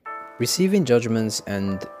Receiving judgments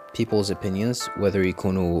and people's opinions, whether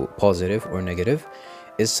يكونوا positive or negative,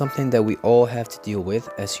 is something that we all have to deal with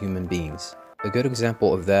as human beings. A good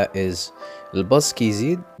example of that is الباص كي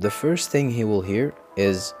يزيد, the first thing he will hear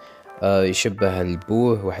is يشبه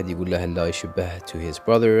لبوه, واحد يقول له لا يشبه to his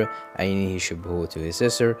brother, عيني يشبهه to his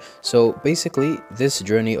sister. So basically this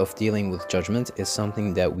journey of dealing with judgment is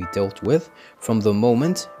something that we dealt with from the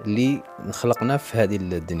moment اللي خلقنا في هذه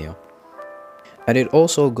الدنيا. And it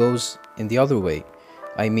also goes in the other way.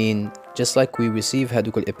 I mean, just like we receive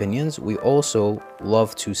هذوك opinions, we also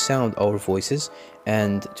love to sound our voices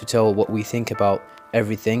and to tell what we think about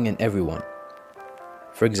everything and everyone.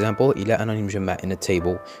 For example, إلا أنا مجمع in a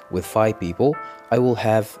table with 5 people, I will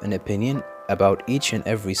have an opinion about each and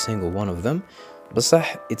every single one of them.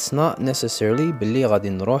 بصح it's not necessarily باللي غادي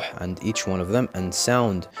نروح and each one of them and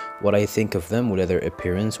sound what I think of them, ولا their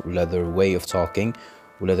appearance, ولا their way of talking,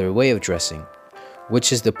 ولا their way of dressing.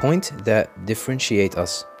 Which is the point that differentiate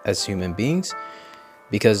us as human beings,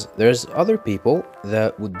 because there's other people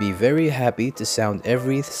that would be very happy to sound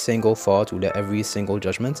every single thought or every single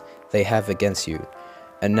judgment they have against you.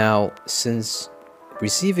 And now, since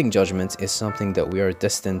receiving judgment is something that we are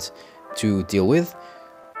destined to deal with,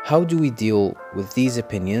 how do we deal with these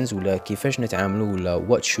opinions, ولا كيفاش نتعاملوا, ولا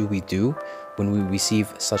what should we do when we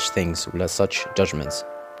receive such things, ولا such judgments?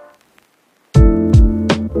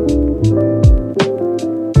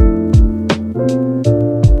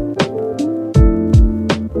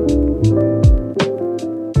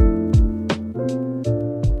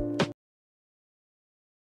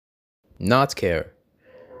 Not care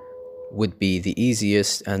would be the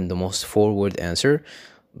easiest and the most forward answer,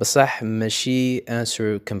 بصح ماشي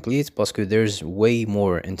answer complete because there's way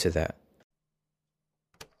more into that.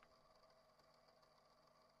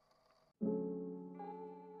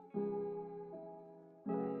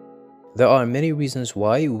 There are many reasons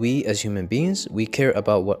why we as human beings, we care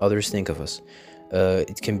about what others think of us.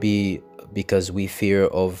 It can be because we fear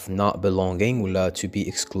of not belonging, ولا to be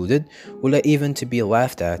excluded, ولا even to be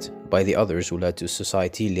laughed at by the others, ولا to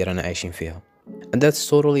society اللي رانا عايشين فيها. And that's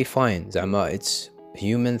totally fine. زعما it's a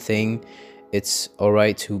human thing. It's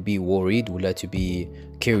alright to be worried, ولا to be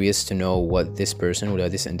curious to know what this person, ولا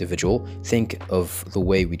this individual think of the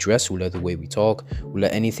way we dress, ولا the way we talk, ولا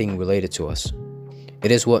anything related to us.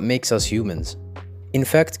 It is what makes us humans. In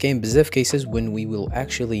fact, كاين بزاف cases when we will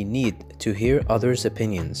actually need to hear others'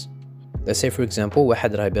 opinions. Let's say for example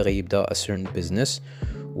واحد راه باغي يبدا a certain business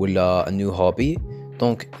ولا a new hobby.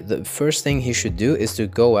 Donc the first thing he should do is to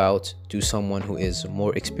go out to someone who is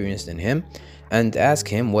more experienced than him and ask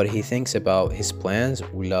him what he thinks about his plans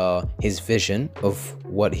ولا his vision of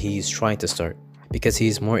what he's trying to start, because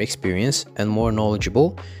he's more experienced and more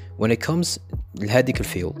knowledgeable when it comes لهذيك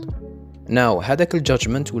الفيلد. Now, هذاك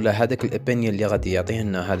الجudgment ولا هذاك الopinion اللي غادي يعطيه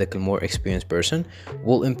لنا هذاك more experienced person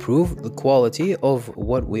will improve the quality of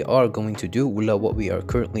what we are going to do ولا what we are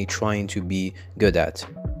currently trying to be good at.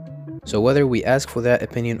 So whether we ask for that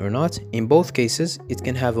opinion or not, in both cases, it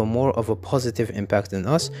can have a more of a positive impact on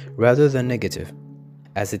us rather than negative,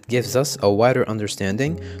 as it gives us a wider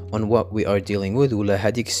understanding on what we are dealing with ولا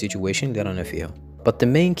هذيك situation اللي رانا فيها. But the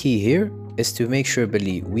main key here is to make sure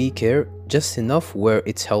Billy, we care just enough where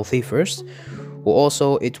it's healthy first, or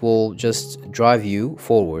also it will just drive you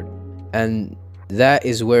forward. And that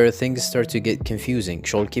is where things start to get confusing.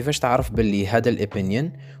 شغل كيفاش تعرف باللي هذا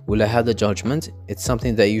الopinion ولا هذا judgment, it's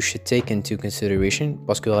something that you should take into consideration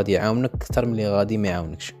باسكو غادي يعاونك أكثر من اللي غادي ما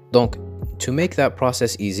يعاونكش. Donc, to make that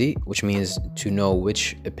process easy, which means to know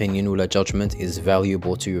which opinion or judgment is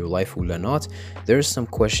valuable to your life or not, there's some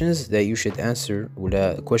questions that you should answer or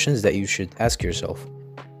questions that you should ask yourself.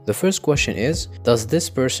 The first question is, does this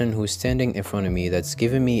person who's standing in front of me that's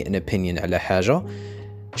giving me an opinion على حاجة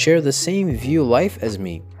share the same view life as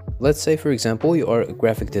me? Let's say for example you are a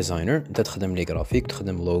graphic designer, انت تخدم لي graphic,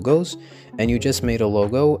 تخدم logos, and you just made a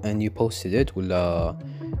logo and you posted it ولا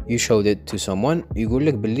you showed it to someone, يقول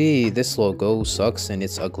لك بلي this logo sucks and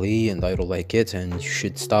it's ugly and I don't like it and you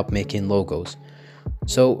should stop making logos.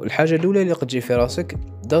 So الحاجة الأولى اللي قد تجي في راسك,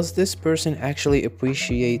 does this person actually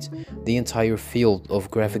appreciate the entire field of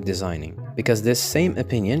graphic designing? Because this same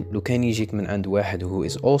opinion لو كان يجيك من عند واحد who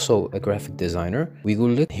is also a graphic designer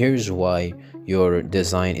ويقول لك here's why your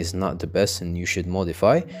design is not the best and you should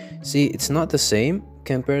modify. See, it's not the same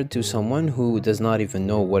compared to someone who does not even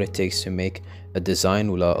know what it takes to make a design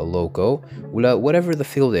ولا a logo ولا whatever the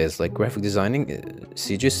field is, like graphic designing.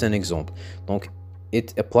 See, just an example. Donc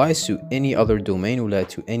it applies to any other domain ولا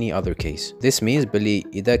to any other case. This means بلي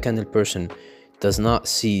إذا كان the person does not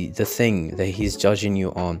see the thing that he's judging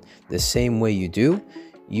you on the same way you do,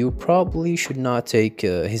 you probably should not take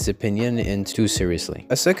his opinion in too seriously.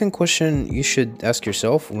 A second question you should ask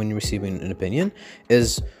yourself when receiving an opinion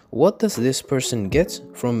is, what does this person get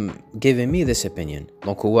from giving me this opinion?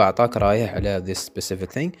 Donc هو عطاك رأيه على this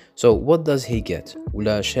specific thing, so what does he get?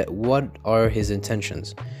 What are his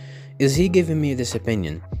intentions? Is he giving me this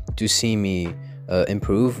opinion to see me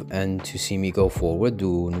improve and to see me go forward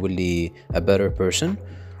ونولي a better person?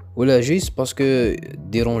 ولا جيست باسكو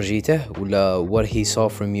ديرونجيته ولا what he saw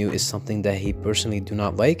from you is something that he personally do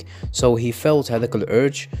not like, so he felt هذاك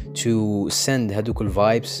urge to send هذوك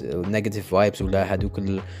vibes, negative vibes ولا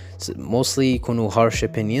هذوك mostly يكونوا harsh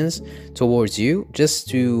opinions towards you, just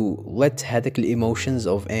to let هذاك emotions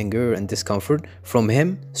of anger and discomfort from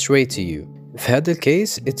him straight to you. في هذا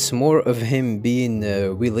الcase, it's more of him being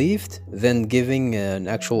relieved than giving an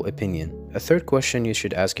actual opinion. A third question you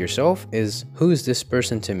should ask yourself is, who is this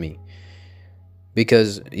person to me?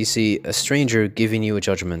 Because you see, a stranger giving you a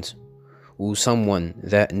judgment or someone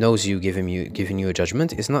that knows you giving you a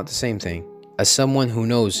judgment is not the same thing. As someone who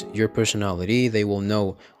knows your personality, they will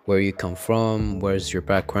know where you come from, where's your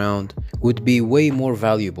background, would be way more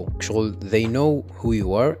valuable. They know who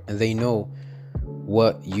you are and they know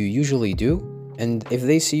what you usually do, and if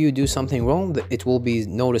they see you do something wrong, it will be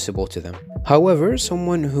noticeable to them. However,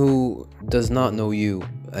 someone who does not know you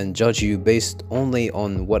and judge you based only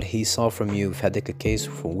on what he saw from you, if هذاك case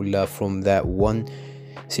from that one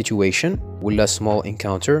situation ولا small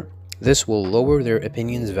encounter, this will lower their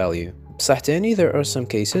opinion's value. بصح تاني, there are some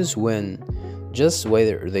cases when just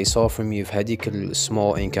whether they saw from you في هذيك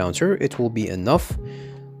small encounter, it will be enough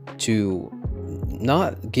to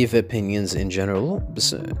not give opinions in general,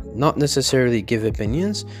 not necessarily give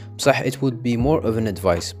opinions, بصح it would be more of an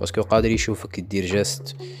advice, باسكو قادر يشوفك تدير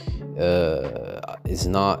just is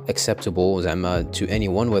not acceptable زعما to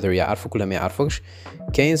anyone, whether يعرفك ولا ما يعرفكش.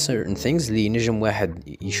 كاين certain things اللي نجم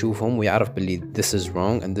واحد يشوفهم ويعرف باللي this is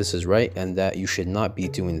wrong and this is right and that you should not be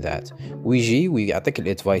doing that, ويجي ويعطيك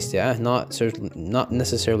الادفايس تاعه, not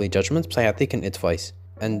necessarily judgment, بصح يعطيك an advice.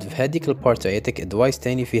 And في هذيك البارت يعطيك advice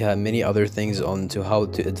تاني فيها many other things on to how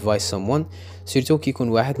to advise someone, سيرتو كي يكون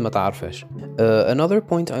واحد ما تعرفش. Another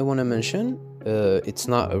point I want to mention, it's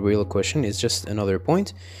not a real question, it's just another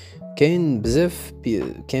point. كاين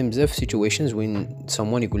بزاف situations when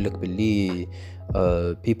someone يقول لك باللي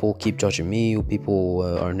people keep judging me or people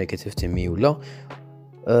are negative to me ولا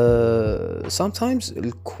sometimes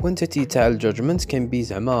the quantity تاع judgment can be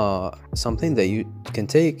زعما something that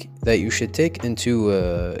you should take into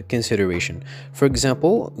consideration. For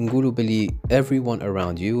example, نقولوا بلي everyone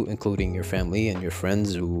around you, including your family and your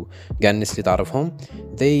friends وكاع الناس اللي تعرفهم,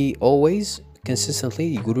 they always consistently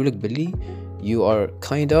يقولوا لك بلي you are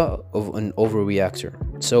kinda of an overreactor.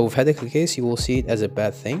 So في هذاك case you will see it as a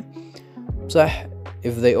bad thing. بصح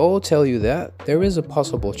if they all tell you that, there is a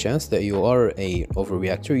possible chance that you are a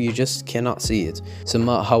overreactor, you just cannot see it. So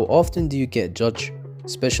how often do you get judged,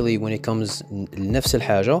 especially when it comes لنفس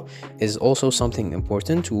الحاجة, is also something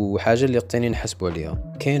important وحاجة اللي قتاني نحسبوا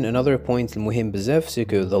عليها. كاين another point المهم بزاف,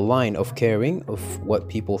 سيكو the line of caring of what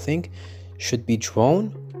people think should be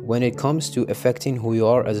drawn when it comes to affecting who you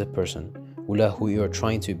are as a person ولا who you are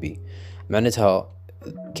trying to be. معناتها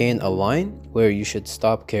كاين a line where you should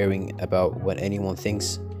stop caring about what anyone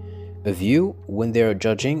thinks of you when they are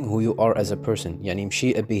judging who you are as a person. يعني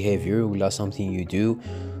مشي a behavior ولا something you do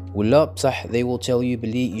ولا بصح they will tell you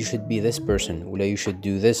بلي you should be this person ولا you should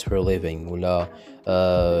do this for a living ولا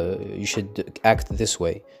you should act this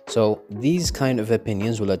way. So these kind of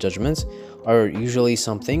opinions ولا judgments are usually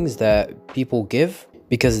some things that people give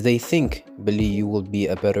because they think بلي you will be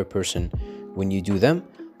a better person when you do them.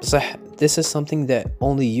 بصح this is something that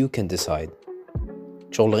only you can decide.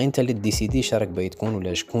 شغل غير انت اللي تديسيدي شارك باغي تكون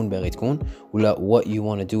ولا شكون باغي تكون ولا what you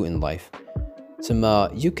want to do in life. تسمى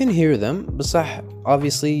you can hear them بصح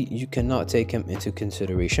obviously you cannot take them into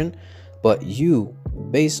consideration, but you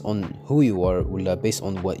based on who you are ولا based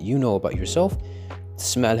on what you know about yourself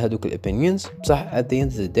تسمع لهذوك opinions بصح at the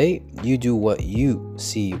end of the day you do what you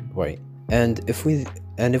see right. And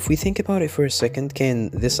if we think about it for a second, can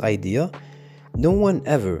this idea, no one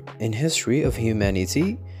ever in history of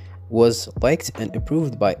humanity was liked and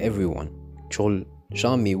approved by everyone. شغل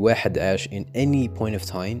jamais واحد عاش in any point of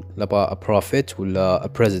time, لبا a prophet ولا a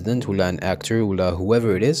president ولا an actor ولا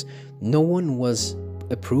whoever it is, no one was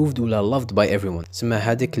approved ولا loved by everyone. تسمى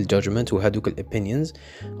هذيك judgment وهذوك opinions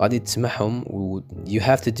غادي تسمعهم و you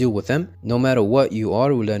have to deal with them no matter what you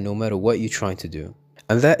are ولا no matter what you're trying to do.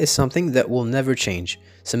 And that is something that will never change.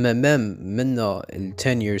 سما مام منا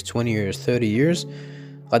 10 years, 20 years, 30 years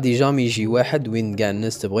غادي جامي يجي واحد وين قاع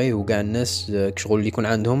الناس تبغيه وقاع الناس شغل اللي يكون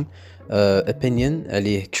عندهم opinion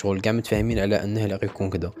عليه شغل قاعد متفاهمين على أنه لا يكون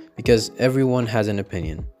كده, because everyone has an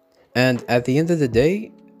opinion, and at the end of the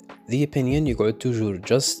day the opinion يقعد toujours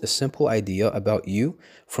just a simple idea about you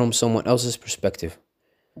from someone else's perspective.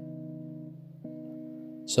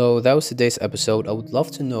 So that was today's episode. I would love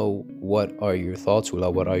to know what are your thoughts,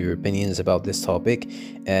 what are your opinions about this topic,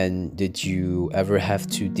 and did you ever have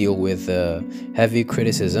to deal with heavy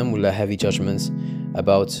criticism or heavy judgments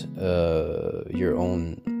about your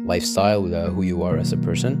own lifestyle, who you are as a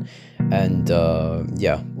person. And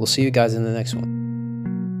yeah, we'll see you guys in the next one.